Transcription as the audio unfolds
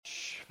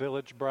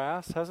Village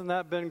Brass. Hasn't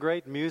that been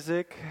great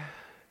music?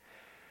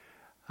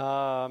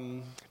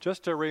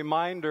 Just a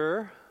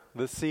reminder,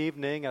 this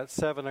evening at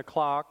 7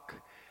 o'clock,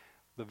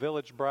 the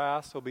Village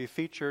Brass will be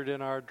featured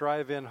in our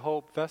Drive-In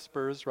Hope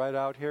Vespers right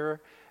out here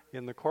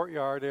in the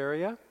courtyard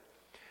area.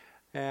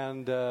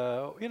 And,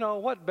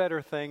 what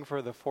better thing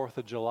for the 4th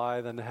of July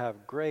than to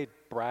have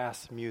great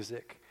brass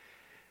music?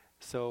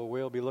 So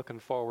we'll be looking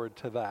forward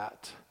to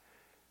that.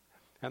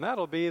 And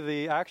that'll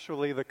be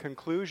actually the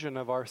conclusion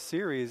of our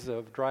series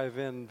of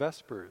Drive-In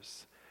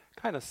Vespers.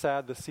 Kind of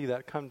sad to see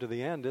that come to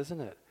the end, isn't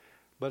it?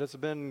 But it's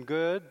been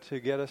good to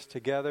get us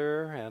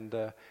together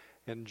and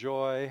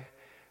enjoy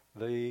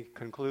the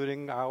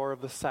concluding hour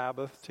of the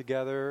Sabbath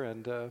together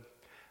and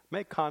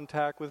make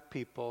contact with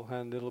people.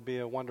 And it'll be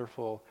a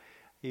wonderful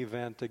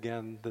event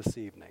again this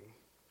evening.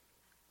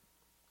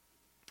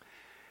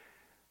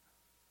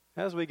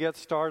 As we get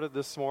started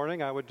this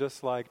morning, I would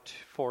just like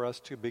for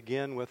us to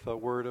begin with a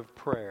word of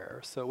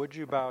prayer. So would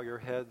you bow your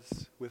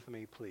heads with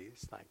me,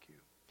 please? Thank you.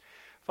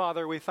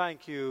 Father, we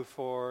thank you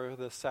for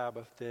the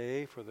Sabbath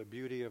day, for the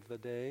beauty of the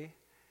day.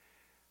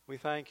 We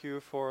thank you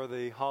for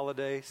the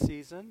holiday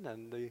season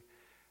and the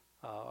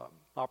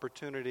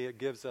opportunity it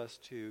gives us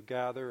to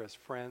gather as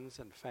friends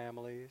and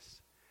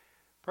families.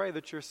 Pray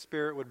that your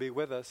Spirit would be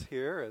with us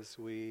here as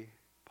we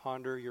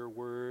ponder your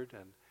word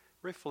and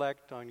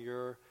reflect on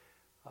your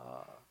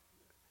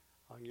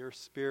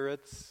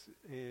Spirit's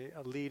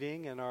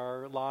leading in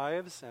our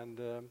lives and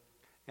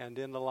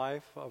in the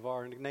life of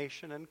our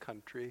nation and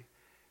country.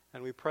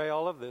 And we pray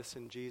all of this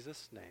in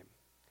Jesus' name.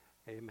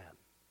 Amen.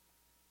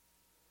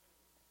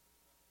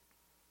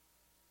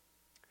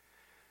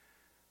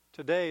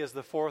 Today is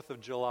the 4th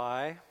of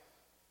July.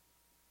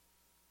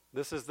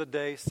 This is the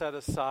day set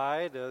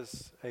aside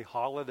as a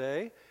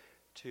holiday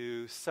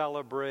to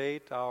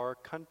celebrate our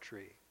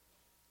country.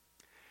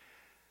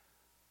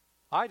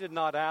 I did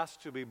not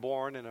ask to be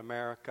born in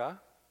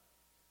America,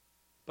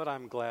 but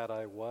I'm glad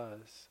I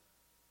was.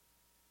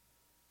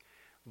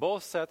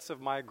 Both sets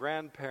of my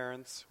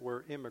grandparents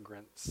were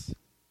immigrants.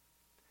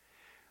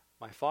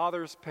 My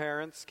father's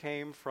parents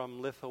came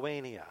from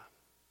Lithuania.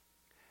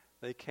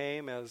 They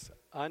came as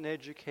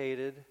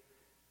uneducated,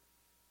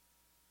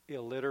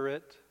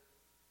 illiterate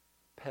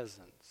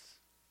peasants.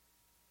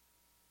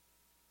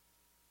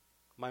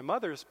 My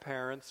mother's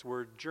parents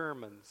were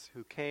Germans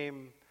who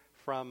came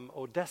from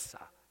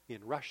Odessa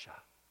in Russia.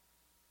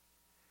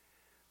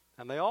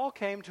 And they all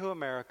came to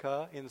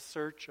America in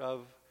search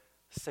of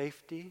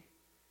safety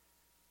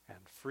and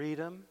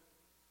freedom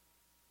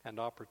and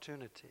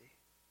opportunity.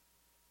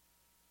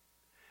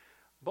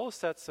 Both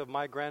sets of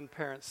my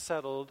grandparents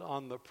settled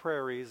on the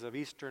prairies of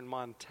eastern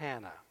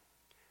Montana,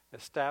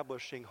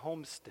 establishing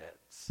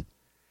homesteads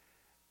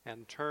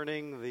and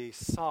turning the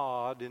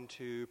sod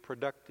into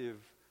productive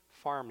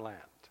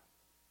farmland.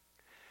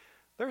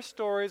 Their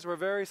stories were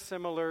very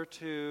similar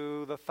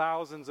to the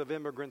thousands of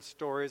immigrant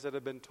stories that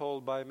have been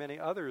told by many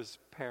others'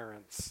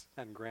 parents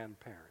and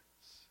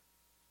grandparents.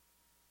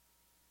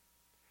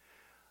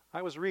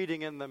 I was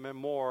reading in the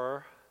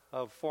memoir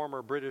of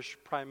former British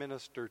Prime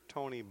Minister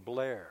Tony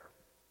Blair.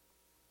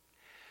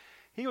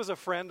 He was a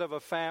friend of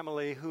a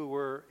family who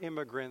were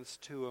immigrants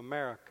to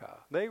America.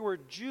 They were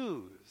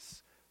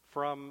Jews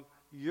from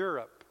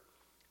Europe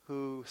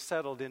who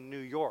settled in New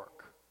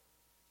York.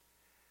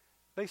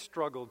 They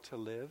struggled to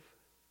live.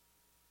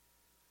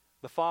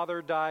 The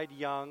father died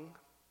young.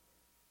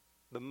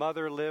 The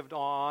mother lived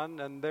on,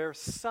 and their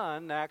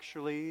son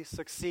actually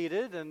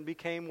succeeded and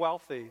became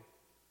wealthy.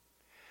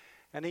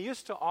 And he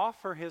used to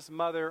offer his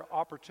mother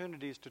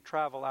opportunities to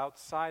travel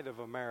outside of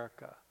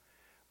America,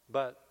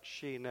 but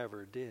she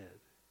never did.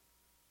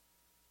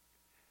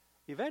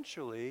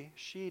 Eventually,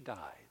 she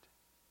died.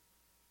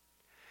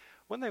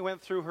 When they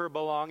went through her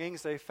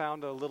belongings, they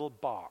found a little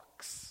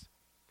box.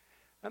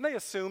 And they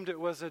assumed it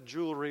was a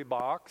jewelry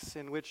box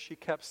in which she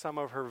kept some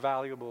of her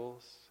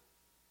valuables.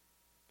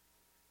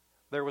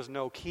 There was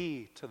no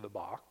key to the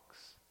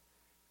box,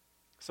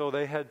 so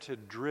they had to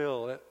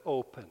drill it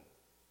open.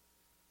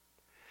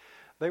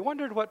 They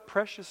wondered what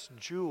precious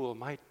jewel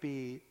might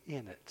be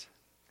in it.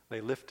 They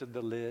lifted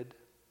the lid,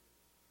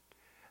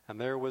 and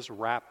there was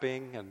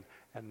wrapping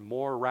and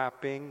more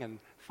wrapping, and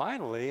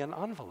finally an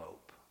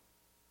envelope.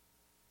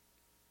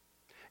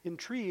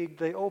 Intrigued,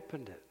 they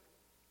opened it.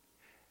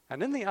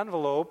 And in the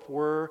envelope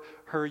were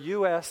her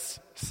U.S.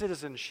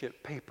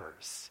 citizenship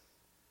papers.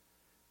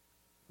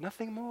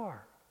 Nothing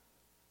more.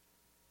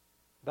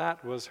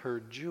 That was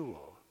her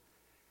jewel,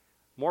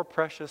 more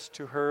precious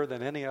to her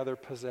than any other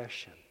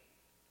possession.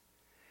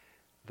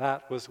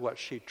 That was what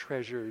she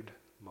treasured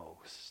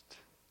most.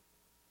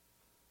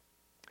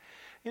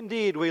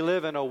 Indeed, we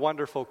live in a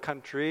wonderful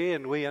country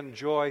and we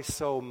enjoy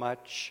so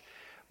much.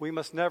 We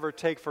must never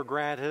take for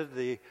granted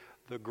the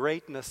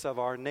greatness of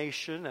our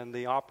nation and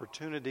the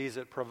opportunities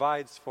it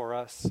provides for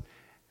us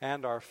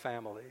and our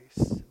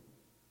families.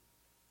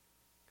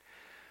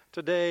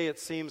 Today, it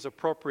seems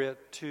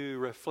appropriate to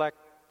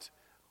reflect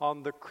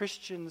on the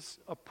Christian's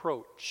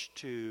approach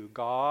to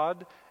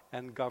God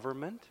and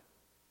government,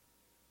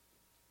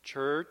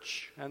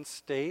 church and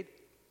state,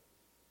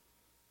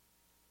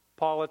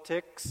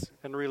 politics,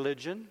 and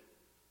religion.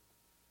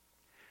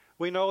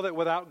 We know that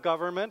without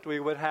government, we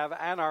would have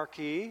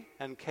anarchy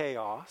and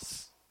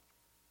chaos.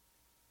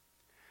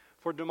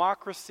 For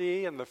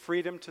democracy and the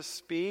freedom to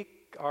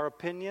speak our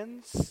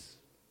opinions,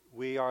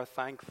 we are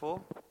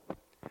thankful.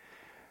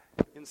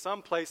 In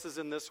some places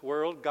in this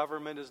world,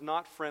 government is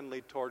not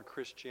friendly toward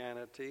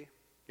Christianity.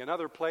 In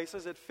other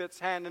places, it fits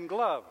hand in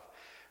glove.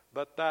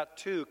 But that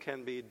too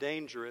can be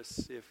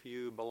dangerous if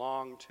you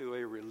belong to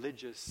a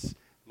religious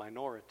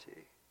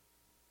minority.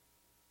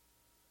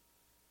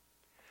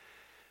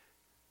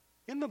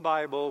 In the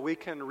Bible, we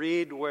can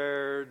read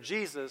where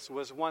Jesus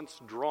was once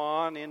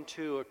drawn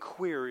into a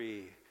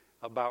query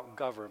about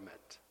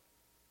government.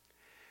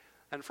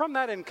 And from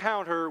that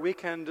encounter, we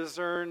can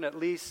discern at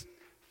least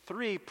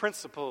 3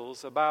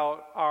 principles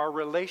about our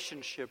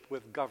relationship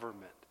with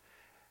government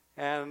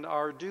and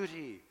our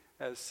duty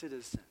as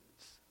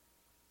citizens.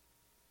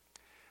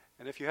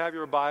 And if you have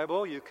your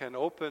Bible, you can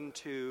open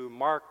to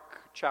Mark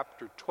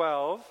chapter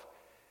 12,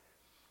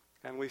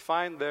 and we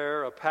find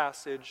there a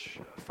passage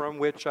from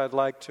which I'd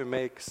like to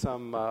make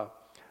some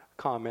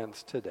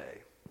comments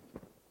today.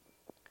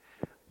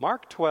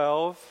 Mark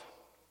 12,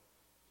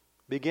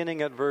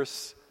 beginning at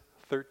verse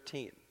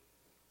 13.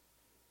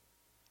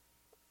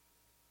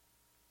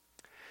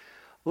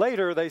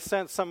 Later, they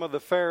sent some of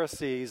the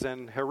Pharisees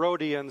and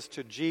Herodians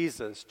to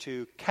Jesus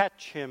to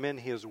catch him in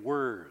his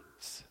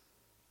words.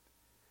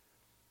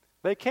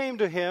 They came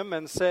to him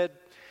and said,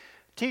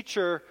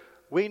 "Teacher,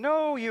 we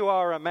know you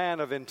are a man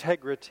of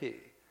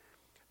integrity.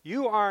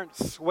 You aren't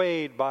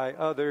swayed by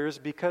others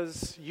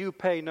because you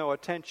pay no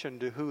attention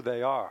to who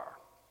they are.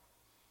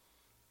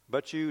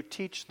 But you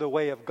teach the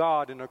way of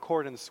God in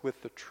accordance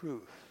with the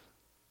truth."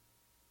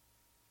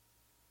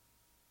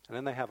 And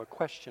then they have a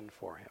question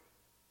for him.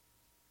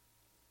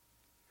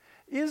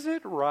 Is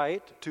it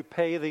right to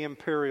pay the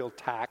imperial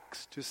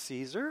tax to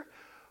Caesar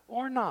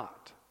or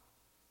not?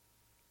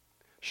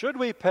 Should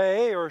we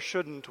pay or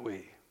shouldn't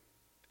we?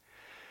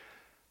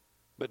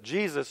 But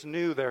Jesus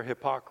knew their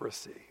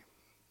hypocrisy.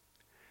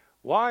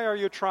 "Why are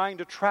you trying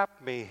to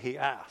trap me?" he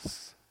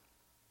asks.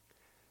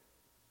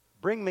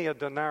 "Bring me a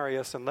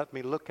denarius and let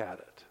me look at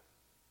it."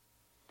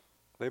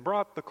 They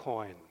brought the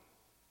coin,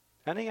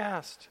 and he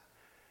asked,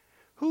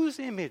 "Whose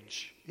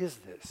image is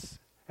this,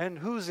 and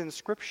whose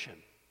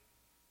inscription?"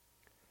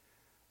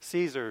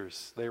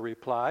 "Caesar's," they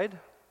replied.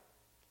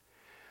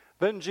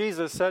 Then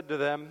Jesus said to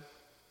them,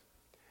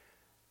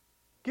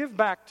 "Give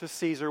back to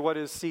Caesar what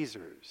is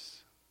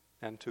Caesar's,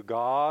 and to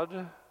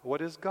God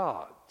what is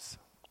God's."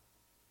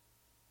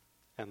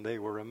 And they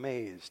were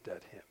amazed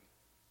at him.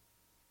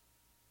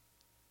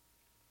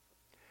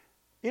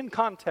 In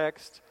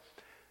context,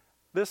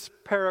 this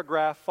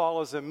paragraph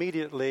follows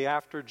immediately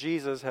after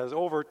Jesus has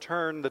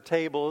overturned the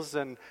tables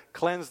and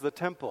cleansed the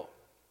temple.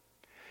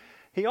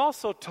 He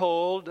also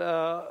told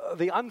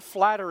the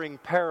unflattering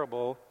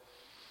parable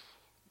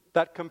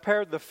that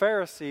compared the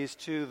Pharisees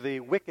to the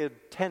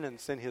wicked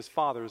tenants in his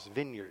father's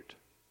vineyard.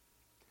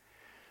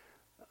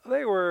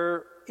 They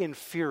were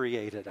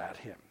infuriated at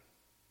him.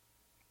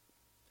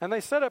 And they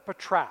set up a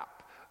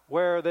trap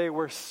where they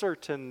were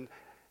certain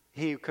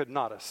he could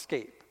not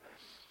escape.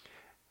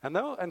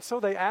 And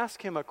so they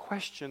asked him a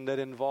question that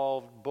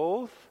involved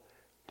both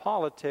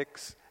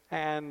politics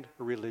and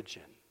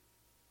religion.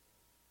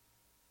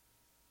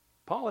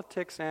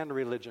 Politics and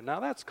religion. Now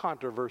that's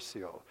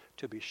controversial,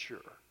 to be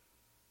sure.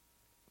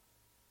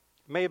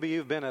 Maybe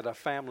you've been at a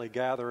family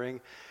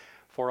gathering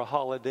for a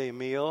holiday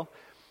meal,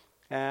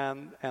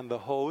 and the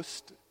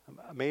host,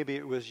 maybe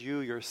it was you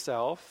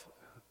yourself,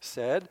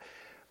 said,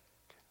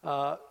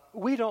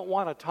 "We don't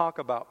want to talk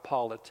about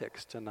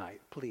politics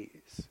tonight,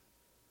 please."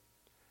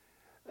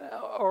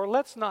 Or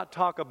let's not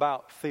talk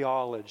about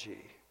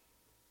theology.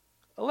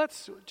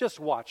 Let's just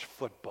watch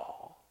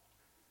football.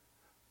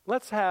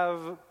 Let's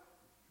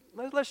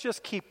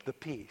just keep the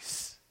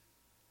peace.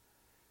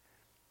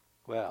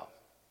 Well,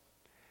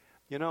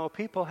 you know,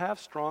 people have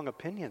strong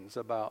opinions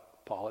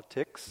about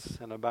politics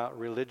and about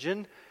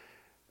religion,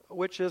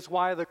 which is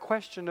why the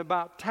question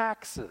about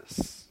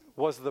taxes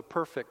was the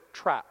perfect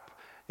trap.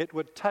 It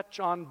would touch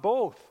on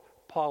both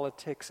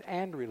politics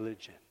and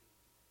religion.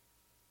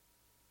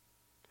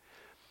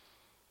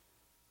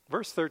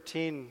 Verse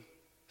 13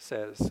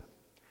 says,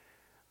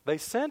 "They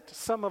sent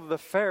some of the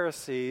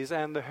Pharisees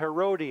and the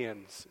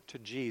Herodians to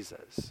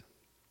Jesus."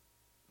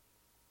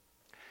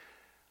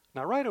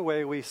 Now, right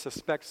away, we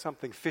suspect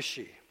something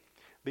fishy,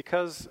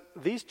 because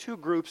these two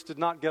groups did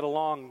not get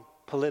along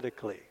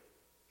politically.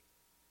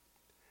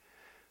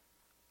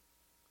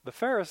 The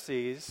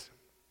Pharisees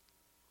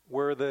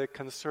were the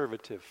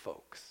conservative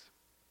folks.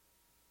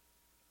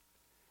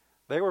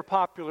 They were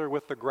popular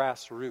with the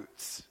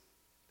grassroots.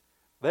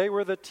 They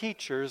were the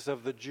teachers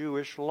of the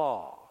Jewish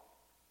law.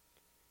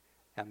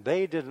 And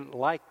they didn't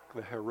like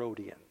the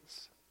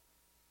Herodians,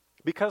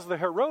 because the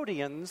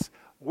Herodians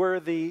were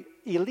the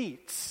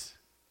elites.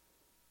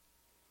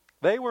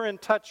 They were in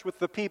touch with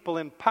the people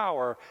in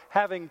power,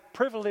 having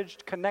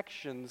privileged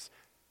connections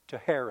to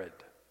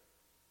Herod.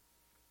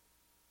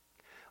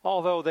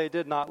 Although they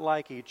did not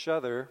like each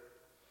other,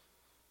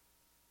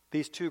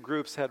 These two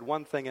groups had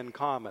one thing in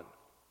common.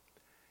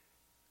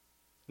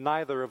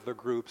 Neither of the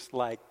groups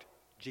liked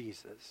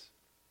Jesus.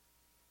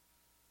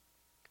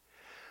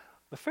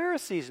 The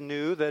Pharisees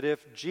knew that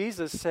if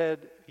Jesus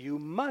said, "You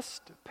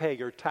must pay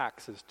your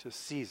taxes to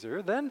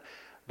Caesar," then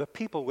the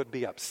people would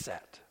be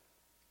upset.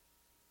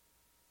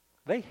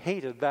 They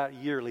hated that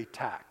yearly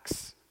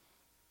tax,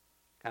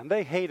 and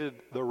they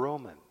hated the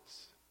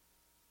Romans.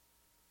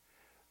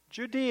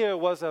 Judea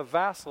was a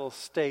vassal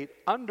state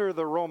under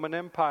the Roman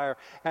Empire,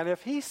 and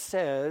if he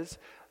says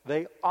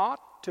they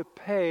ought to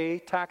pay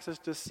taxes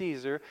to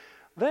Caesar,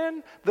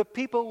 then the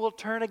people will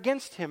turn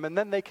against him, and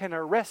then they can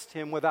arrest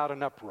him without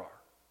an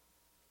uproar.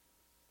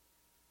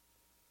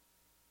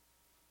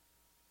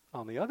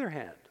 On the other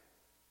hand,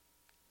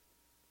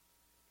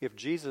 if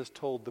Jesus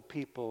told the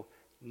people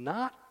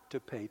not to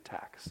pay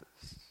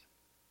taxes,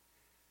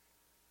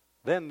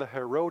 then the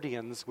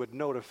Herodians would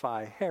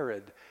notify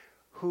Herod,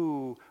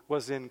 who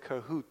was in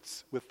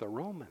cahoots with the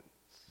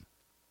Romans.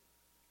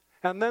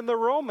 And then the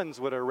Romans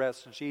would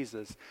arrest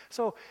Jesus.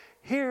 So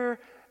here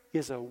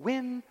is a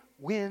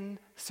win-win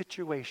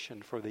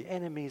situation for the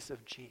enemies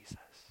of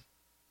Jesus.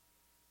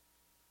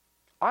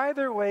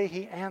 Either way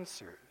he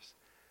answers,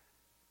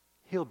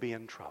 he'll be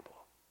in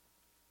trouble.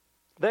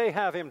 They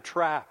have him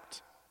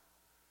trapped.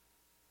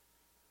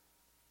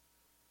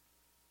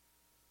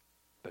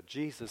 But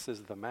Jesus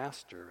is the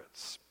master at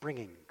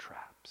springing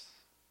traps.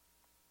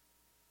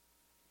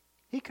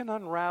 He can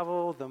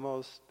unravel the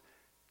most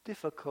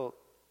difficult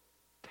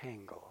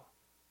tangle.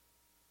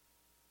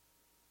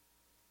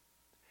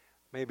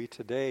 Maybe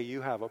today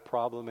you have a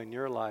problem in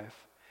your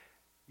life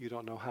you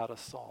don't know how to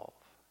solve.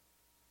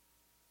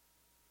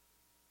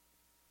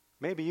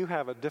 Maybe you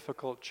have a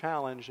difficult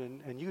challenge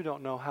and you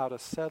don't know how to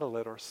settle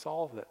it or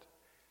solve it.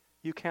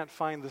 You can't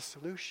find the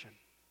solution.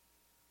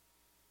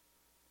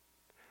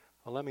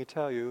 Well, let me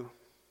tell you,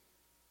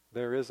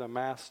 there is a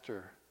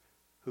master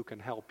who can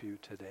help you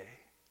today.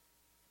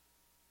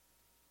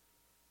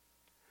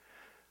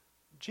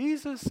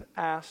 Jesus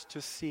asked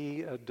to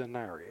see a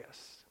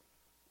denarius.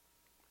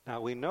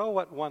 Now, we know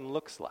what one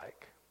looks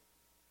like.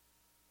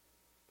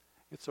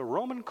 It's a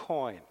Roman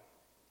coin.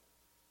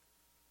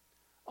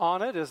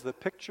 On it is the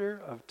picture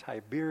of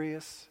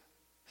Tiberius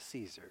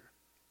Caesar.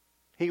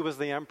 He was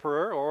the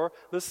emperor or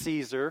the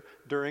Caesar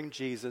during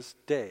Jesus'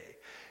 day.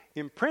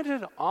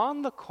 Imprinted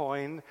on the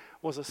coin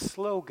was a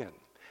slogan.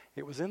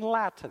 It was in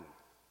Latin,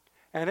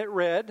 and it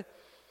read,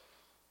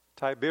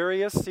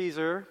 "Tiberius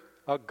Caesar,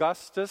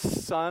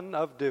 Augustus, son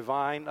of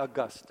divine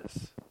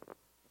Augustus."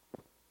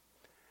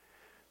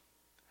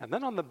 And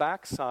then on the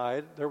back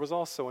side, there was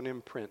also an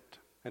imprint,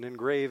 an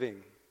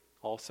engraving,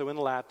 also in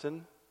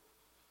Latin,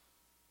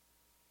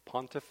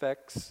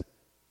 Pontifex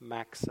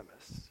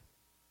Maximus,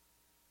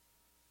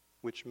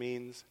 which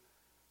means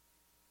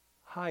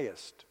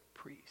highest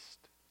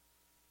priest.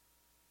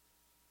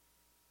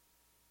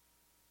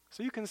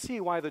 So you can see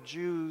why the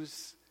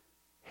Jews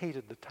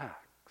hated the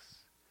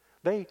tax.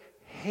 They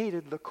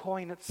hated the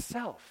coin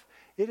itself.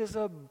 It is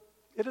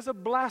a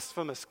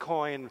blasphemous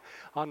coin.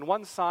 On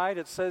one side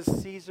it says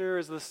Caesar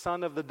is the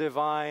son of the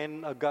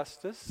divine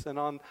Augustus, and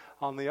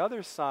on the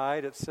other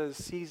side it says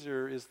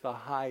Caesar is the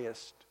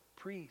highest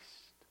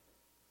priest.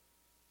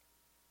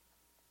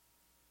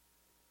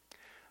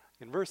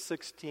 In verse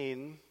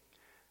 16,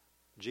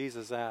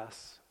 Jesus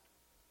asks,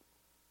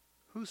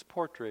 "Whose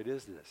portrait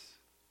is this?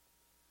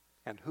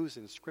 And whose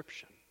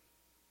inscription?"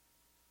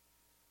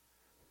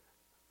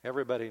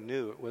 Everybody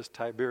knew it was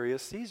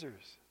Tiberius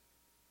Caesar's.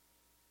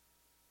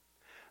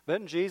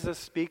 Then Jesus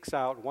speaks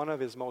out one of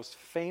his most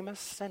famous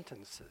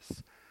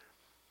sentences.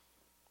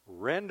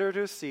 "Render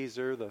to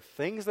Caesar the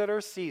things that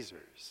are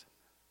Caesar's,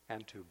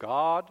 and to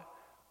God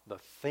the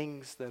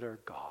things that are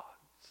God's."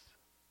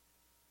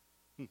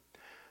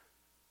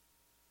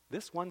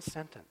 This one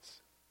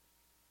sentence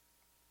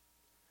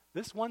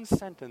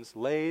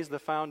lays the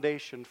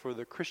foundation for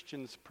the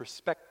Christian's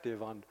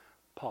perspective on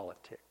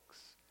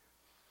politics.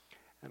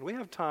 And we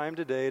have time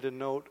today to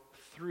note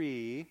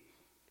 3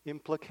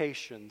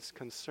 implications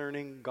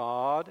concerning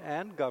God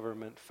and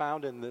government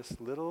found in this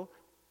little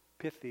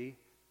pithy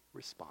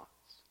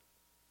response.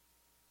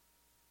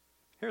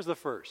 Here's the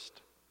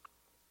first.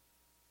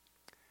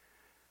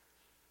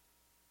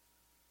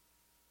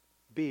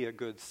 Be a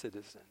good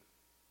citizen.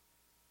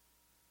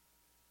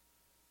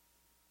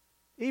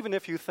 Even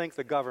if you think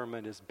the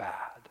government is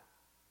bad.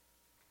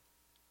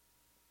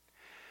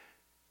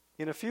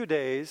 In a few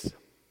days,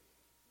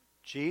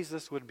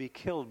 Jesus would be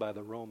killed by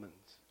the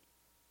Romans.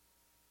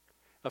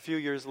 A few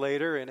years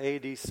later, in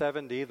AD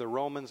 70, the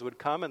Romans would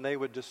come and they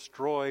would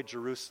destroy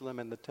Jerusalem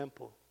and the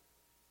temple.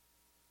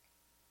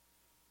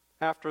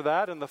 After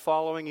that, in the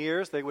following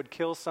years, they would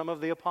kill some of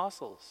the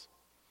apostles,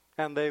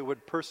 and they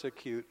would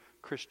persecute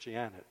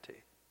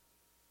Christianity.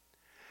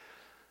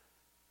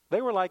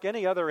 They were like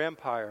any other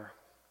empire.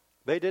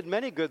 They did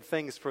many good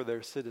things for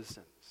their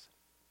citizens.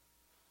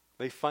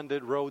 They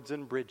funded roads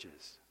and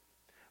bridges.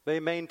 They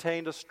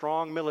maintained a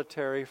strong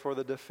military for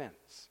the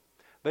defense.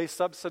 They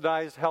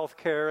subsidized health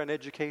care and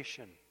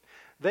education.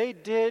 They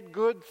did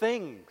good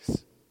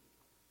things.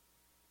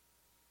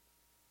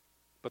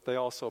 but they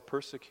also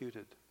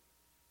persecuted.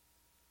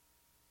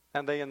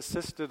 And they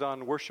insisted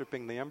on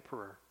worshiping the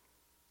emperor.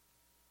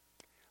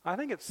 I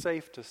think it's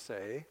safe to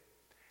say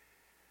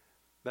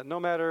that no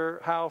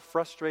matter how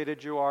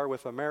frustrated you are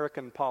with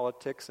American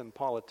politics and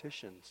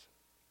politicians,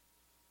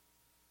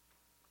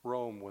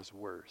 Rome was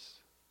worse.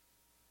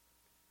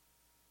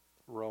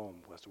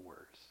 Rome was worse.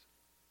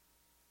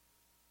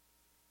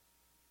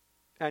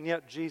 And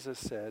yet Jesus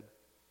said,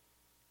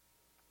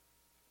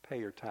 pay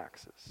your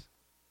taxes.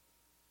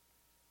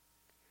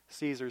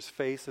 Caesar's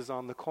face is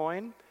on the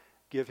coin,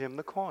 give him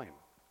the coin.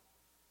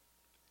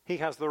 He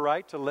has the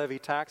right to levy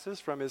taxes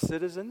from his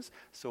citizens,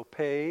 so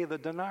pay the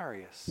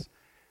denarius.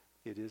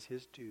 It is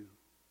his due.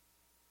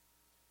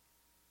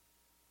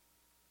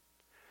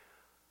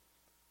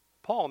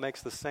 Paul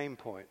makes the same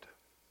point.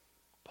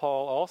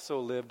 Paul also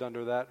lived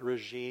under that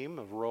regime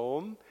of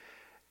Rome,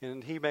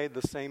 and he made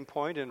the same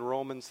point in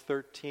Romans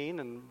 13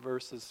 and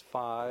verses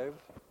 5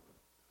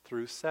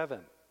 through 7.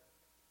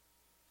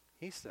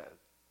 He said,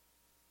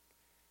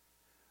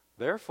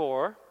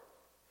 therefore,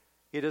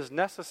 it is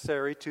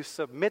necessary to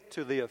submit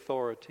to the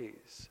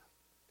authorities,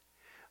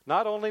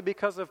 not only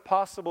because of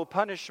possible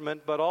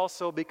punishment, but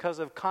also because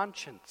of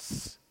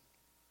conscience.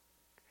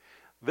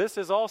 This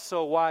is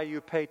also why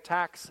you pay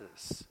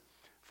taxes,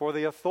 for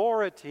the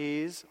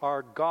authorities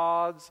are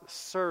God's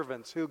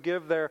servants who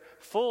give their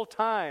full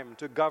time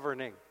to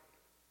governing.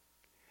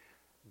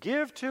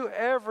 Give to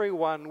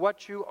everyone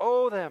what you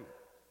owe them.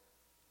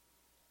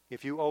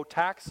 If you owe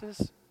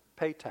taxes,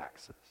 pay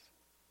taxes.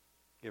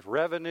 If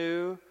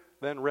revenue,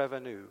 then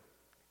revenue.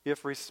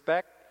 If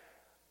respect,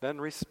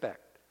 then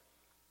respect.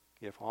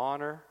 If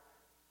honor,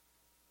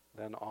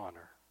 then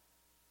honor.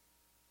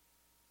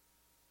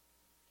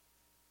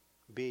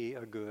 Be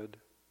a good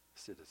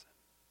citizen.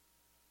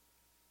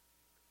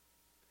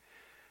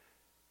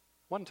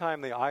 One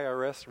time the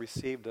IRS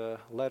received a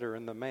letter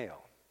in the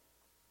mail,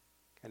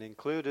 and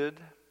included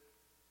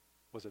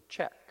was a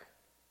check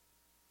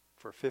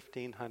for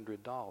 $1,500.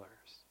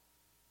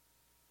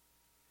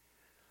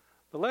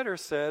 The letter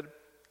said,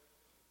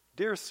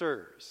 dear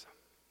sirs,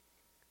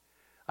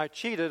 I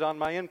cheated on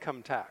my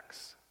income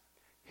tax.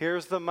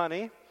 Here's the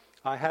money.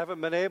 I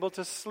haven't been able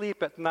to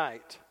sleep at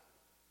night.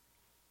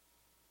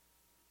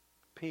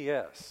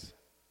 P.S.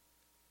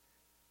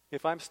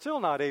 If I'm still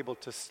not able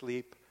to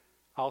sleep,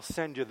 I'll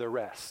send you the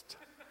rest.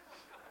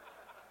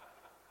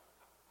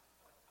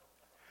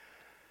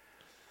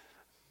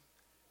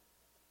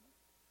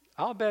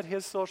 I'll bet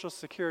his Social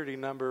Security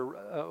number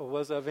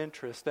was of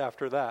interest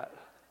after that.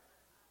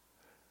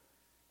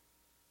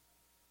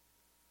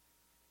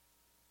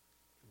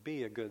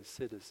 Be a good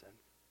citizen.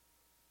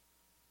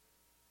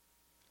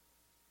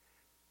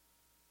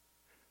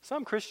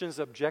 Some Christians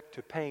object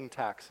to paying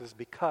taxes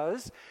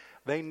because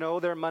they know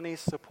their money's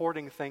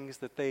supporting things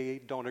that they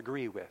don't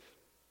agree with.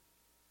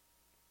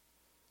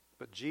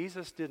 But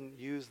Jesus didn't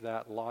use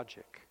that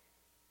logic.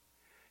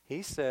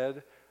 He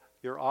said,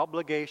 your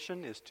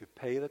obligation is to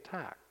pay the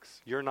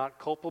tax. You're not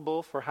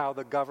culpable for how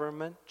the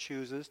government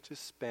chooses to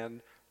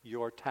spend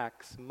your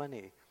tax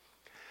money.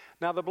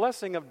 Now, the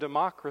blessing of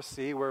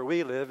democracy where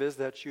we live is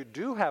that you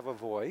do have a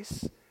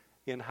voice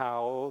in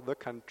how the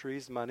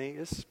country's money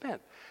is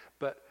spent.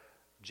 But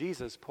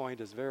Jesus'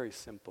 point is very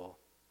simple.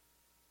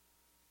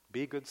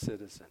 Be good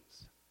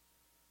citizens.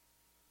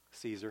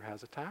 Caesar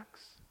has a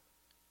tax.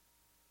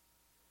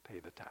 Pay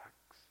the tax.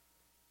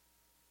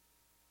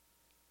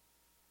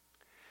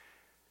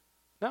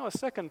 Now, a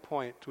second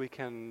point we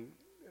can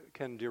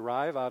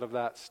derive out of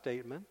that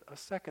statement, a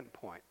second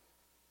point.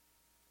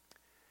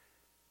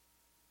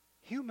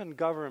 Human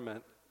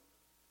government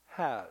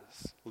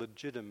has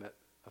legitimate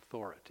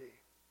authority.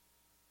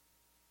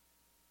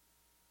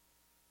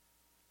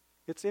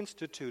 It's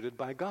instituted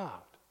by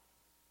God.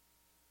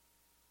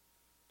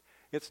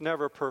 It's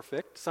never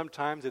perfect.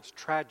 Sometimes it's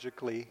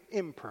tragically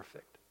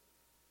imperfect.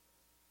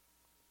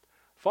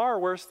 Far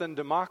worse than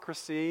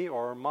democracy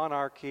or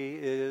monarchy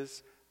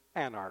is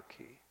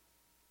anarchy.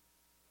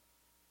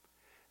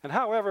 And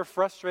however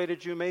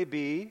frustrated you may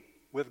be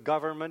with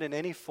government in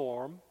any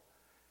form,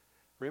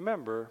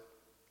 remember,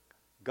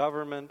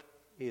 government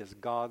is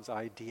God's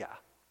idea.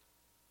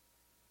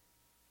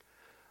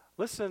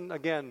 Listen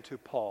again to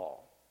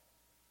Paul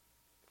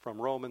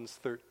from Romans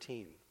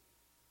 13,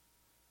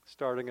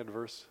 starting at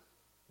verse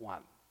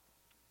 1.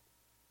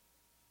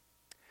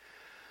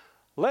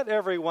 Let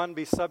everyone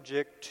be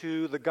subject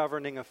to the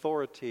governing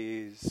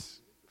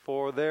authorities,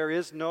 for there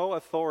is no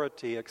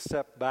authority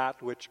except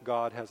that which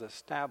God has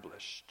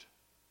established.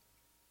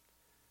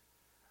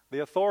 The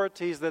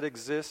authorities that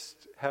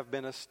exist have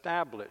been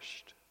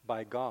established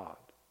by God.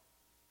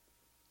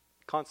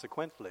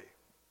 Consequently,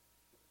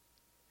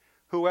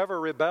 whoever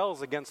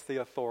rebels against the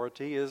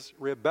authority is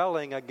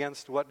rebelling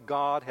against what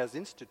God has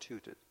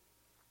instituted.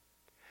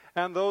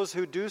 And those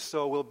who do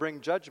so will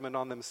bring judgment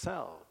on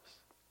themselves.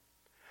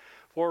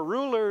 For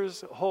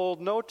rulers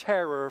hold no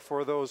terror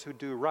for those who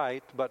do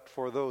right, but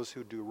for those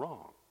who do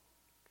wrong.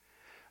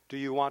 Do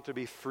you want to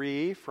be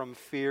free from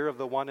fear of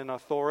the one in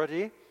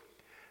authority?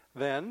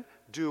 Then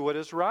do what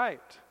is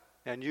right,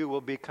 and you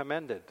will be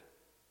commended.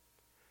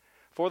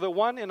 For the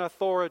one in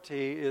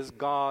authority is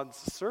God's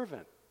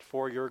servant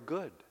for your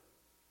good.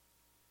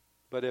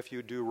 But if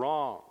you do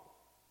wrong,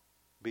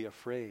 be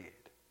afraid.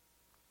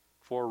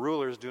 For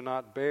rulers do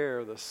not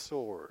bear the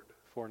sword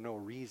for no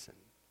reason.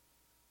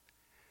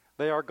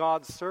 They are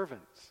God's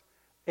servants,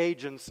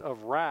 agents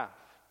of wrath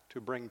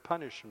to bring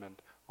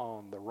punishment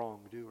on the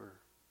wrongdoer.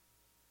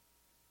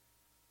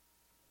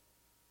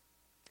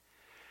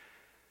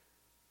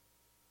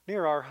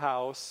 Near our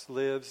house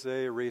lives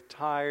a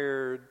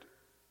retired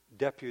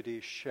deputy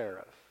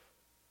sheriff.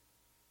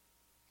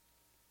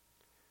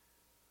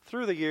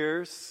 Through the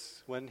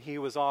years, when he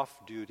was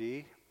off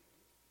duty,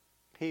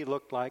 he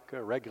looked like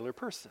a regular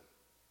person.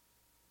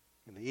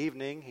 In the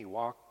evening, he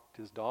walked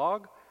his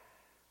dog.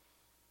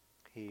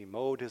 He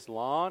mowed his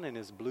lawn in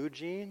his blue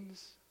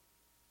jeans.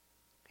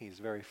 He's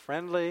very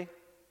friendly,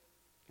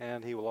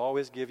 and he will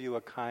always give you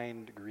a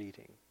kind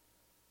greeting.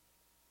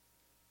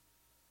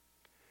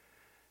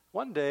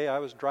 One day, I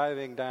was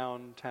driving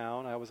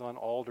downtown. I was on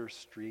Alder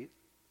Street,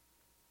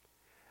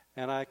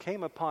 and I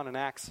came upon an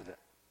accident.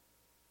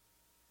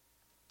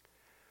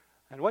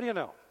 And what do you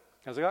know?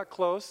 As I got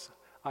close,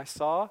 I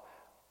saw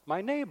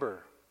my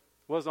neighbor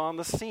was on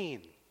the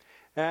scene,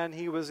 and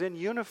he was in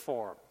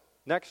uniform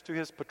next to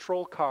his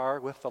patrol car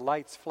with the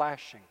lights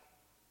flashing.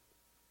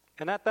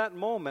 And at that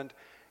moment,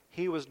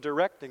 he was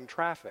directing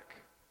traffic.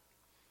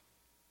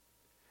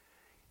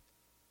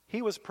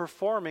 He was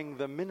performing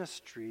the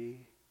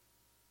ministry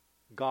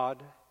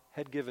God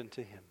had given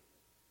to him.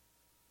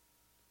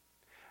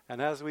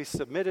 And as we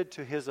submitted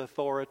to his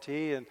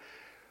authority and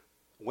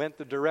went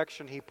the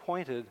direction he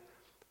pointed,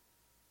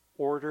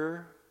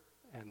 order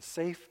and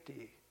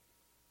safety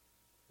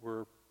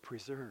were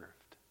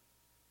preserved.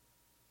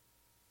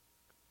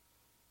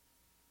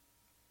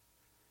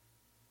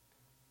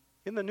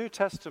 In the New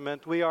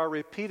Testament, we are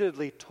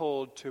repeatedly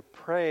told to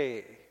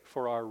pray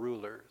for our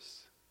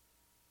rulers,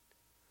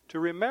 to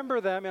remember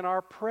them in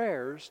our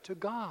prayers to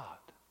God.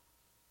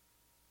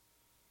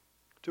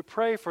 To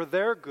pray for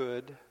their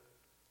good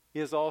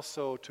is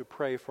also to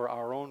pray for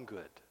our own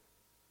good.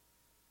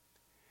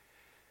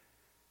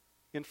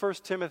 In 1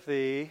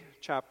 Timothy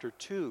chapter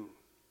 2,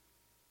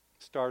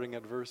 starting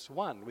at verse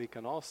 1, we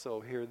can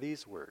also hear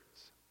these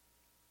words.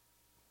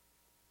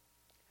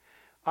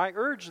 I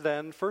urge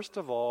then, first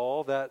of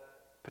all, that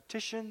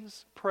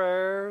petitions,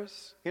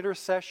 prayers,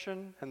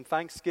 intercession, and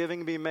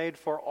thanksgiving be made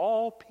for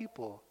all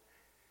people,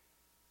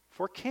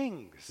 for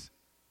kings,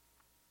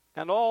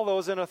 and all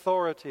those in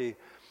authority,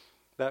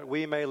 that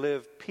we may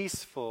live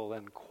peaceful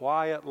and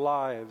quiet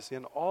lives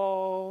in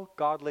all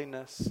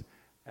godliness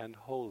and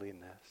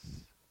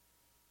holiness.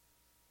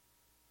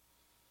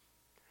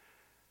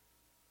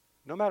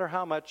 No matter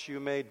how much you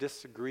may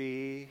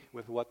disagree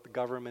with what the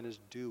government is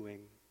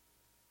doing,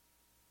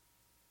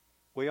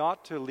 we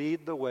ought to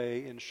lead the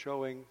way in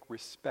showing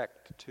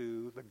respect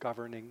to the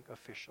governing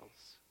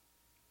officials.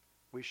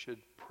 We should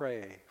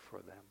pray for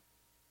them.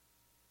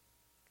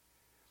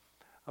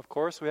 Of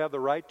course, we have the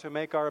right to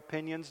make our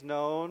opinions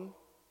known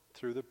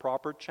through the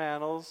proper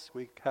channels.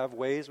 We have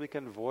ways we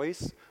can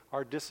voice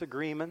our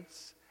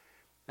disagreements,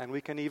 and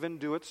we can even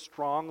do it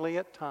strongly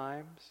at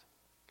times.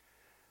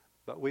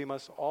 But we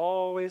must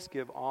always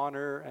give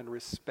honor and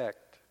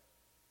respect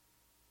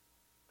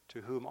to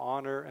whom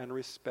honor and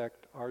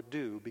respect are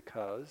due,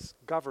 because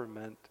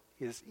government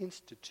is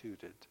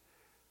instituted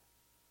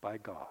by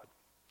God.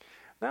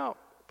 Now,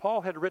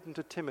 Paul had written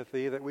to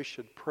Timothy that we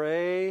should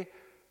pray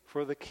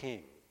for the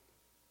king.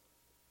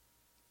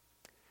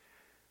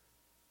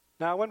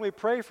 Now, when we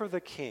pray for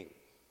the king,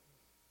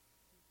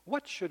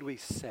 what should we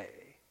say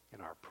in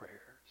our prayers?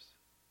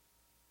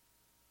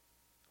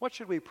 What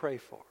should we pray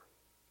for?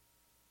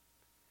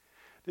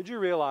 Did you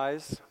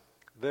realize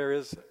there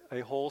is a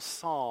whole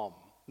psalm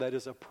that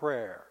is a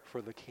prayer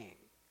for the king?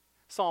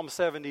 Psalm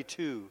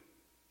 72.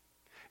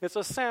 It's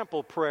a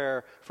sample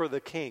prayer for the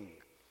king.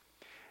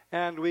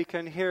 And we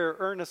can hear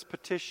earnest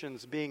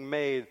petitions being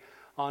made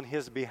on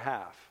his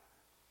behalf.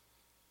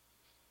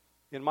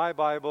 In my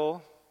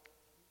Bible,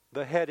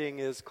 the heading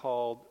is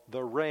called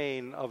The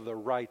Reign of the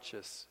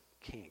Righteous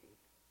King.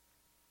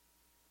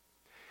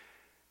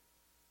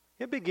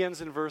 It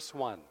begins in verse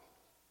 1.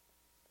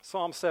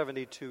 Psalm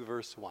 72,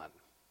 verse 1.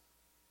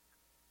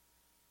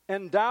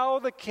 Endow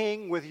the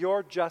king with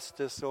your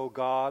justice, O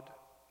God,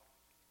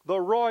 the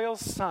royal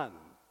son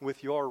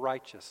with your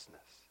righteousness.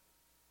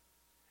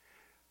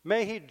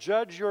 May he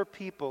judge your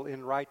people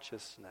in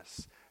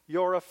righteousness,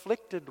 your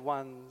afflicted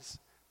ones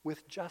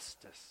with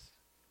justice.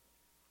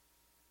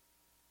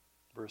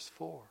 Verse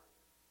 4.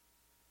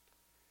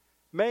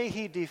 May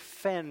he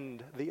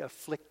defend the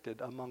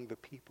afflicted among the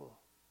people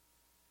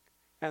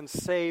and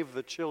save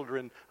the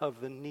children of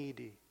the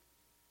needy.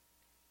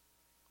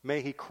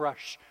 May he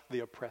crush the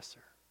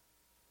oppressor.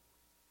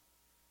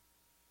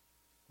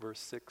 Verse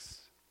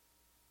 6.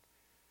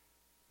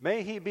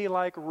 May he be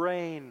like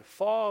rain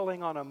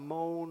falling on a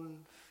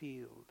mown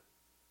field,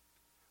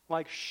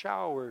 like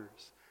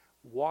showers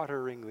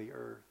watering the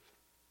earth.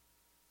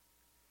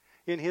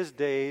 In his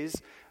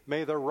days,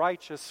 may the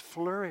righteous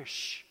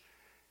flourish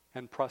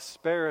and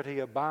prosperity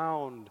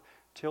abound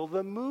till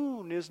the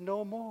moon is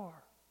no more.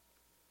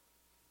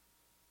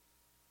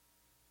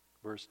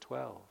 Verse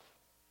 12.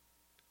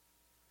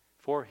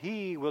 For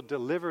he will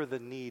deliver the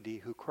needy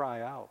who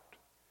cry out,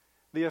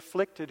 the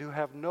afflicted who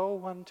have no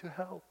one to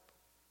help.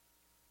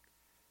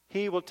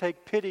 He will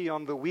take pity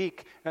on the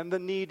weak and the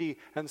needy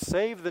and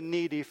save the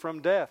needy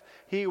from death.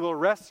 He will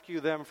rescue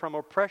them from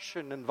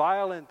oppression and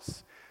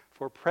violence,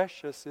 for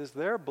precious is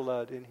their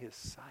blood in his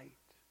sight.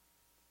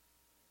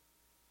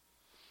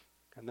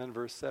 And then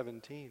verse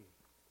 17.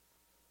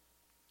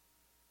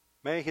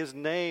 May his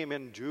name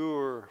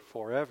endure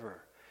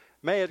forever.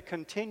 May it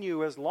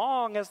continue as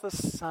long as the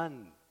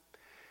sun.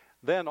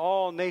 Then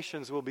all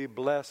nations will be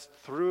blessed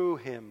through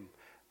him,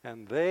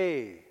 and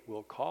they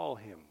will call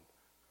him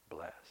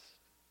blessed.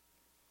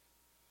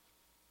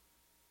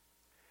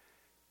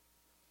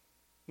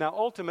 Now,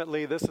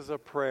 ultimately, this is a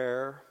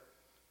prayer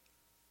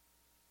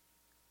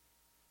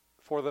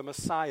for the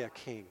Messiah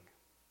King,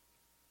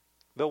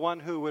 the one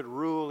who would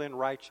rule in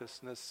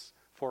righteousness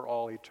for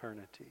all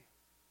eternity.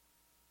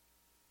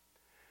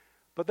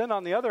 But then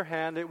on the other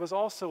hand, it was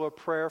also a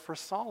prayer for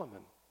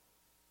Solomon,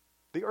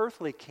 the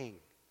earthly king,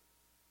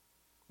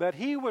 that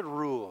he would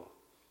rule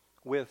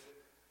with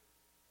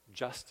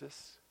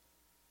justice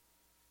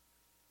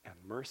and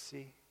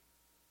mercy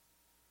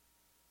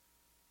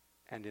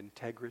and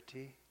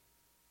integrity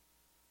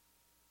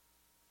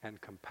and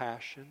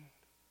compassion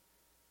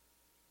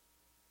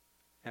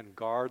and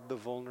guard the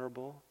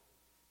vulnerable,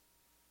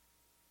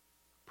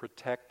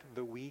 protect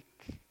the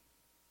weak.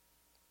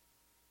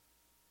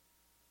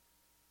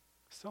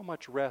 So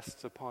much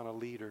rests upon a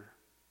leader.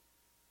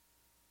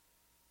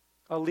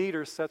 A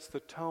leader sets the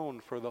tone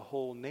for the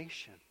whole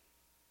nation.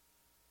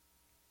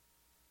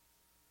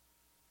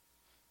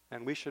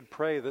 And we should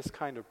pray this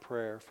kind of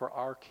prayer for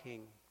our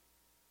King,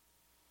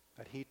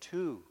 that he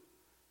too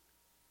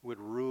would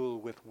rule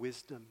with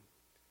wisdom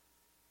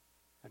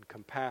and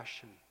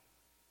compassion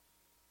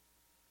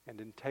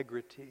and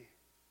integrity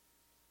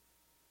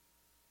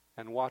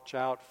and watch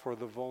out for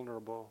the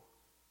vulnerable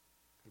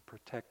and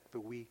protect the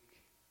weak.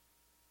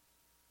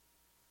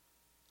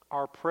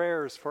 Our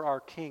prayers for our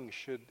King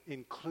should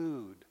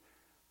include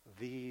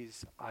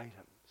these items.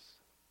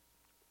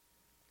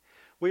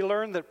 We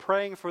learn that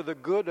praying for the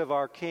good of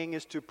our King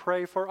is to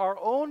pray for our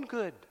own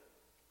good.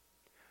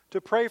 To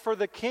pray for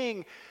the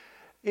King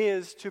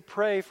is to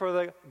pray for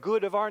the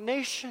good of our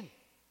nation,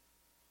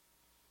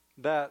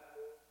 that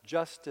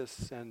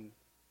justice and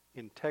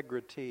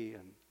integrity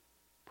and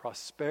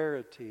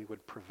prosperity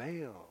would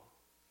prevail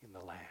in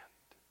the land.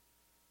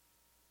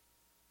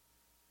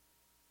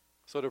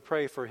 So to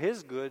pray for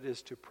his good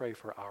is to pray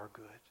for our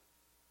good.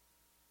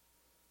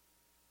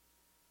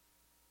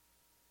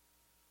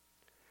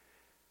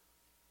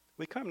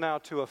 We come now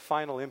to a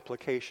final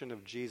implication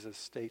of Jesus'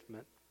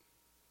 statement.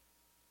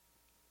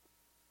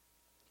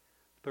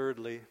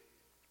 Thirdly,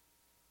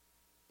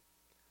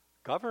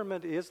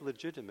 government is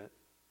legitimate,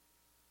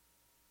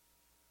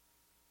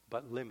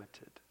 but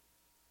limited.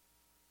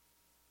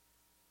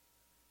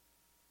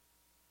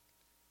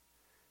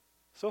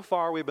 So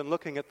far, we've been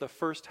looking at the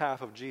first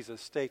half of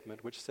Jesus'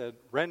 statement, which said,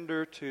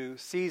 render to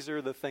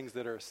Caesar the things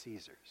that are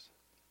Caesar's.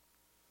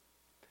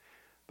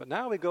 But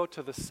now we go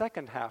to the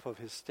second half of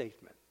his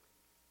statement.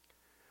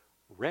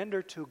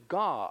 Render to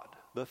God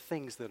the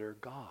things that are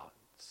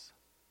God's.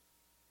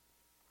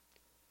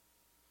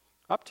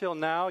 Up till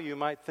now, you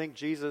might think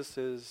Jesus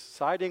is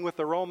siding with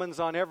the Romans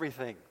on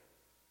everything.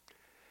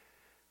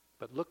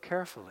 But look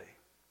carefully.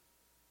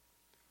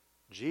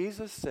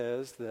 Jesus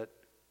says that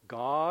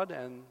God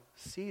and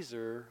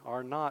Caesar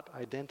are not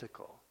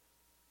identical.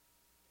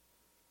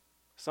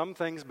 Some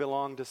things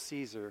belong to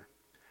Caesar,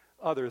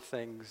 other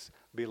things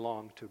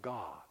belong to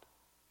God.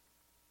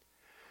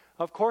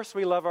 Of course,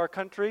 we love our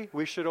country.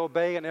 We should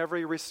obey in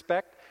every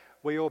respect.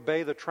 We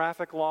obey the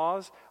traffic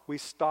laws. We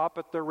stop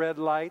at the red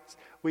lights.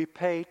 We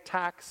pay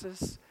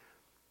taxes.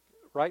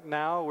 Right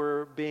now,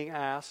 we're being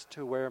asked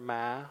to wear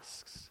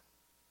masks.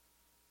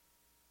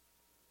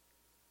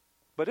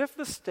 But if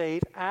the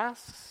state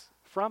asks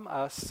from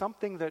us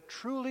something that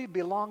truly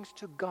belongs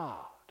to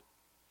God,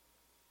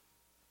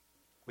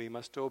 we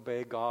must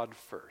obey God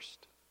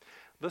first.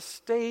 The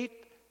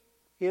state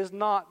is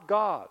not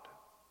God.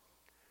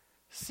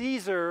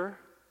 Caesar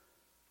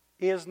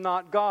is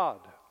not God.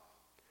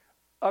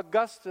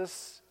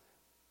 Augustus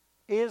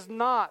is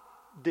not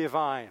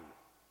divine.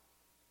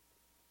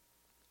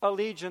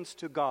 Allegiance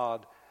to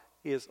God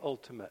is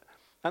ultimate.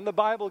 And the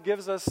Bible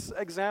gives us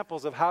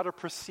examples of how to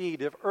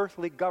proceed if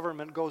earthly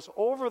government goes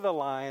over the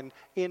line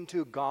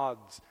into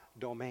God's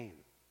domain.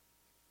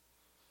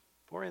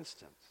 For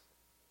instance,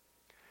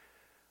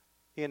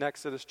 in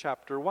Exodus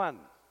chapter 1,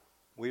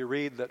 we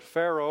read that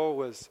Pharaoh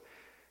was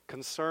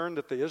concerned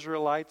that the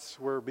Israelites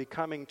were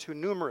becoming too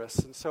numerous,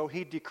 and so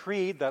he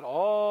decreed that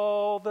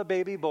all the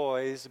baby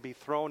boys be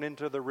thrown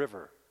into the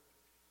river.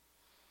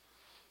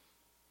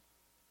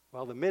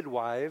 Well, the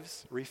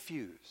midwives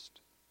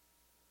refused.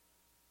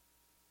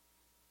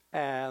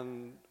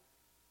 And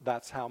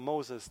that's how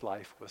Moses'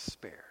 life was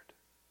spared.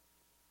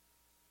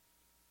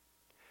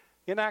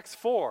 In Acts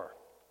 4,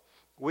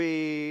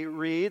 We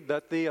read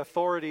that the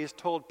authorities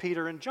told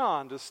Peter and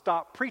John to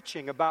stop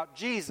preaching about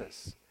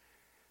Jesus.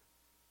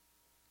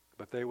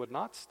 But they would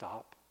not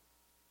stop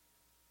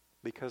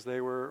because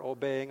they were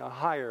obeying a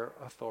higher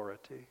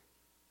authority.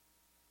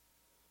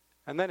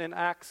 And then in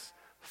Acts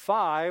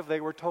 5,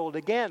 they were told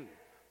again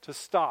to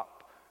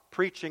stop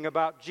preaching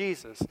about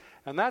Jesus.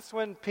 And that's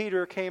when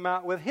Peter came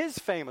out with his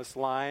famous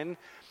line,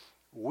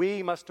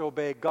 "We must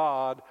obey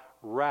God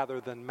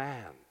rather than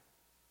man."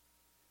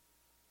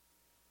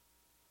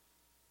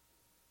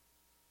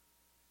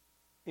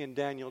 In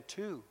Daniel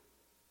 2,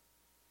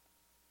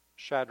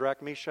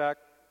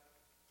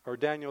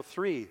 Daniel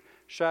 3,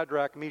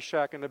 Shadrach,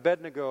 Meshach, and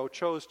Abednego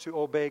chose to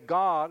obey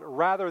God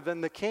rather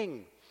than the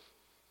king.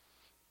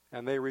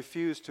 And they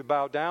refused to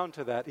bow down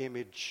to that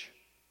image.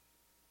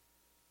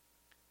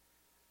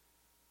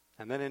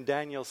 And then in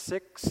Daniel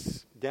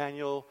 6,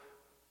 Daniel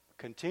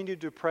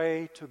continued to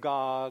pray to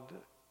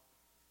God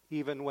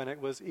even when it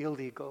was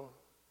illegal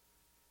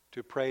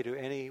to pray to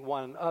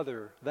anyone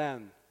other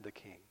than the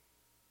king.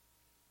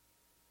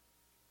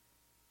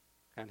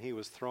 And he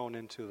was thrown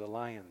into the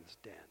lion's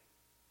den.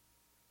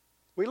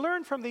 We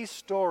learn from these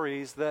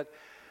stories that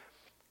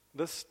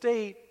the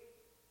state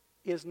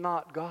is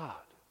not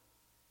God.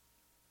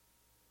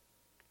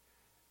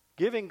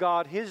 Giving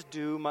God his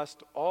due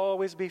must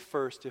always be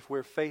first if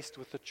we're faced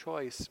with the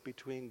choice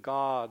between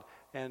God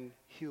and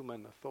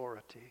human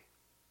authority.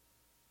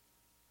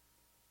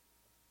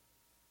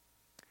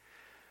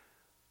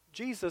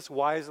 Jesus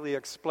wisely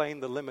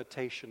explained the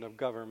limitation of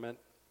government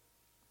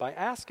by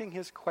asking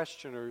his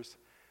questioners,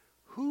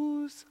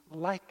 whose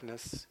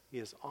likeness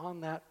is on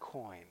that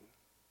coin?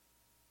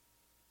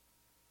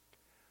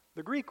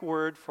 The Greek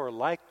word for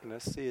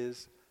likeness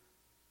is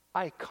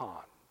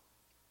icon.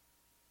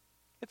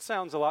 It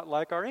sounds a lot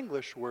like our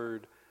English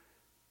word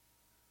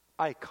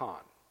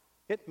icon.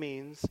 It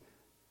means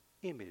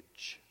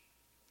image.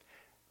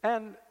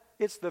 And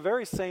it's the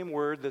very same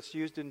word that's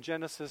used in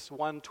Genesis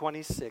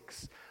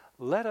 1:26.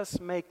 Let us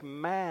make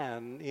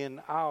man in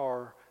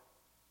our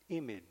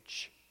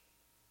image,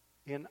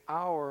 in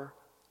our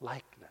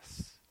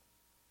likeness.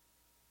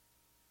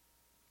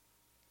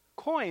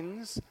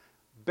 Coins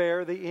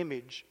bear the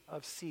image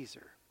of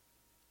Caesar.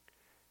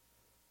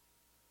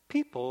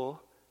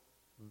 People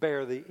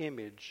bear the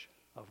image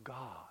of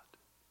God.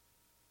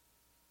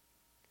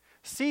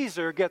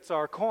 Caesar gets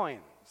our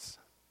coins.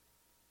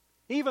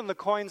 Even the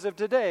coins of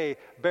today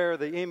bear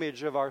the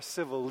image of our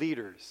civil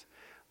leaders.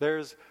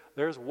 There's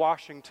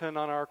Washington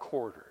on our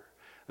quarter.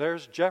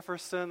 There's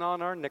Jefferson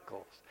on our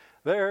nickels.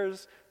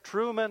 There's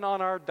Truman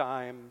on our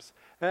dimes.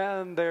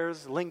 And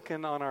there's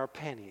Lincoln on our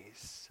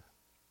pennies.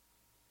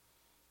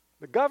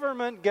 The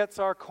government gets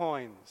our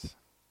coins.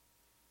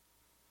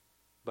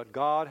 But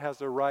God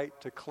has a right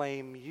to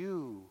claim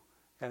you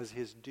as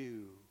his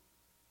due.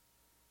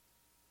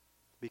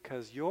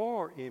 Because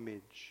your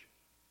image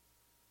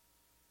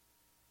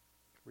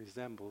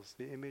resembles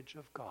the image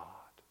of God.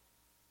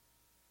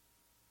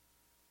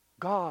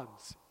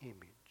 God's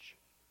image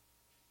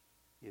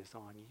is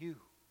on you.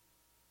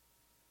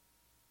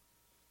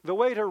 The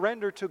way to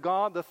render to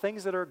God the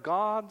things that are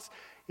God's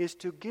is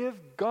to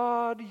give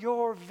God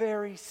your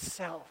very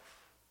self.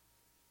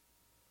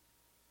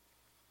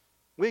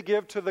 We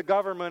give to the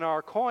government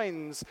our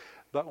coins,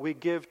 but we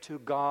give to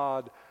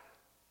God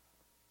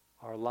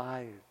our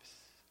lives.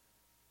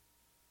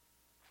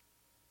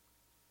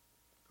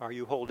 Are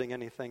you holding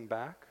anything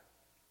back?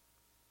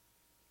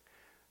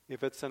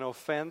 If it's an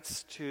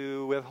offense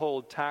to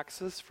withhold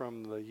taxes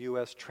from the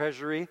U.S.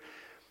 Treasury,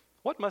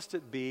 what must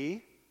it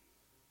be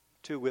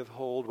to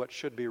withhold what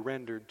should be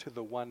rendered to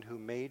the one who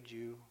made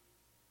you?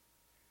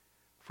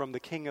 From the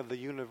King of the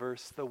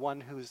universe, the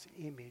one whose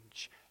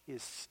image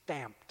is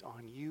stamped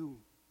on you.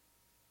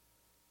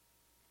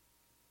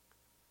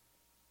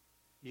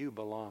 You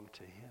belong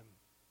to him.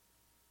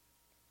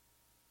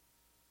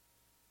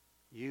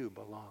 You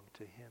belong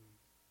to him.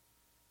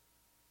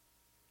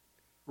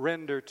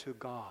 Render to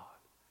God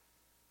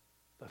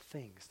the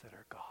things that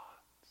are God's.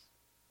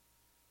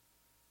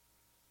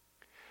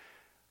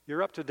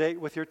 You're up to date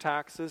with your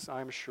taxes,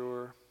 I'm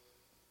sure,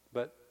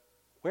 but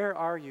where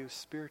are you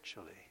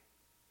spiritually?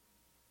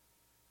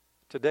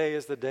 Today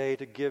is the day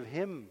to give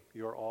him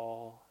your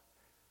all.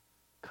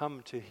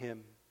 Come to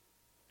him.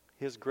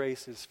 His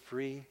grace is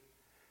free.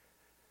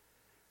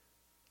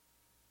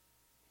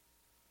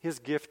 His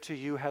gift to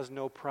you has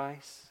no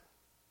price.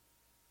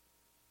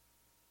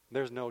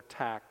 There's no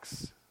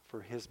tax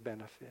for his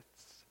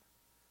benefits.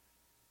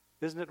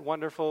 Isn't it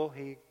wonderful?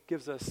 He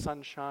gives us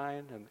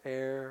sunshine and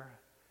air.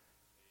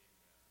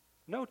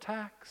 No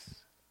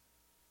tax.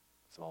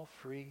 It's all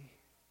free.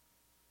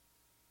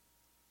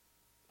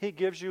 He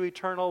gives you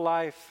eternal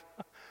life.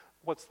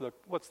 What's the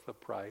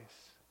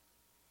price?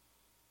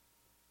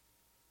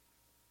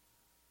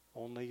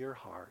 Only your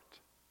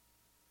heart.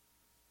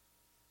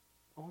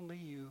 Only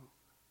you.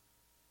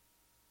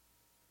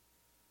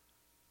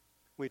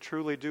 We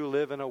truly do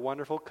live in a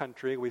wonderful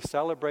country. We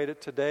celebrate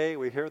it today.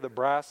 We hear the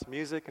brass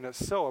music, and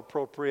it's so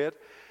appropriate.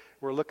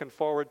 We're looking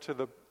forward to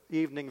the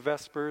evening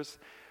vespers.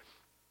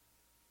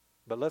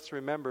 But let's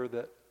remember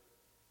that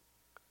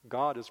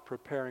God is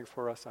preparing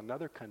for us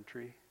another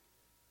country,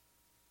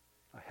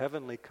 a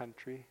heavenly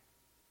country,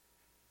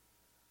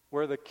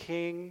 where the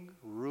King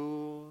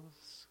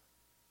rules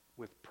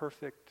with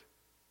perfect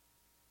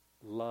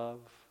love,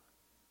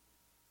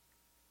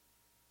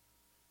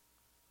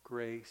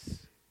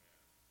 grace,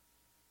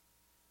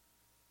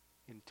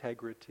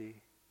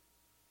 integrity,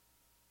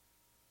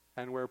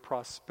 and where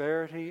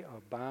prosperity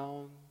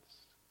abounds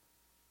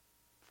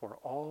for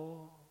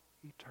all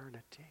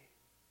eternity.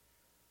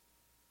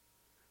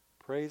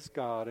 Praise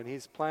God. And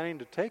He's planning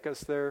to take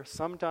us there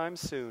sometime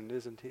soon,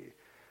 isn't He?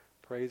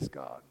 Praise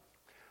God.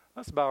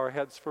 Let's bow our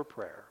heads for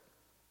prayer.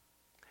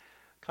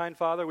 Kind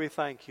Father, we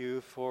thank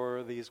You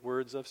for these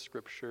words of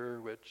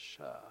Scripture which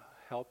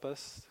help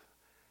us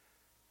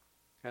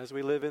as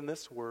we live in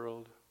this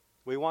world.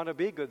 We want to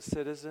be good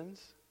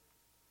citizens.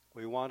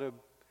 We want to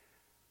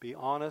be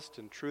honest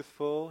and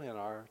truthful in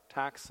our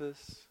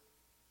taxes,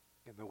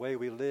 in the way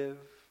we live.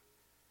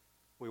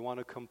 We want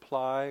to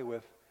comply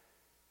with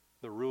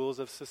the rules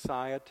of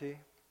society.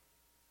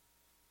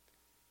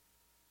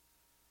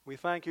 We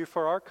thank You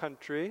for our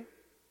country.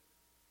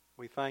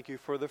 We thank You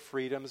for the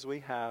freedoms we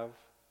have.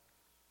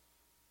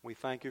 We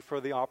thank You for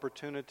the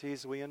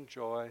opportunities we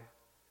enjoy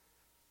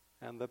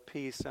and the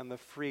peace and the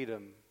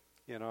freedom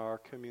in our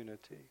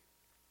community.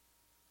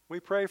 We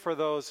pray for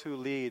those who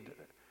lead,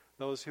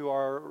 those who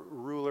are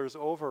rulers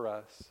over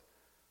us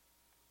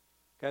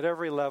at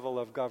every level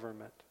of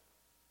government.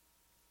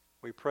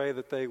 We pray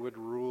that they would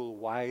rule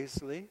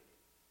wisely,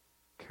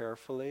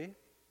 carefully,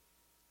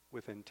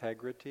 with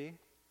integrity,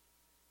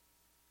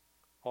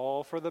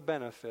 all for the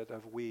benefit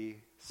of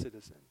we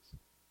citizens,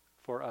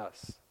 for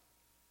us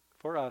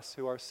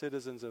who are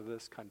citizens of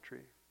this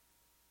country.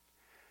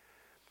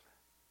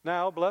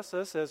 Now, bless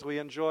us as we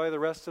enjoy the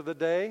rest of the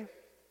day.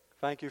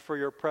 Thank You for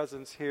Your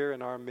presence here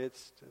in our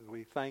midst, and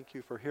we thank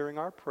You for hearing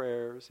our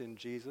prayers in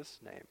Jesus'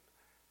 name.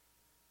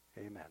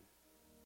 Amen.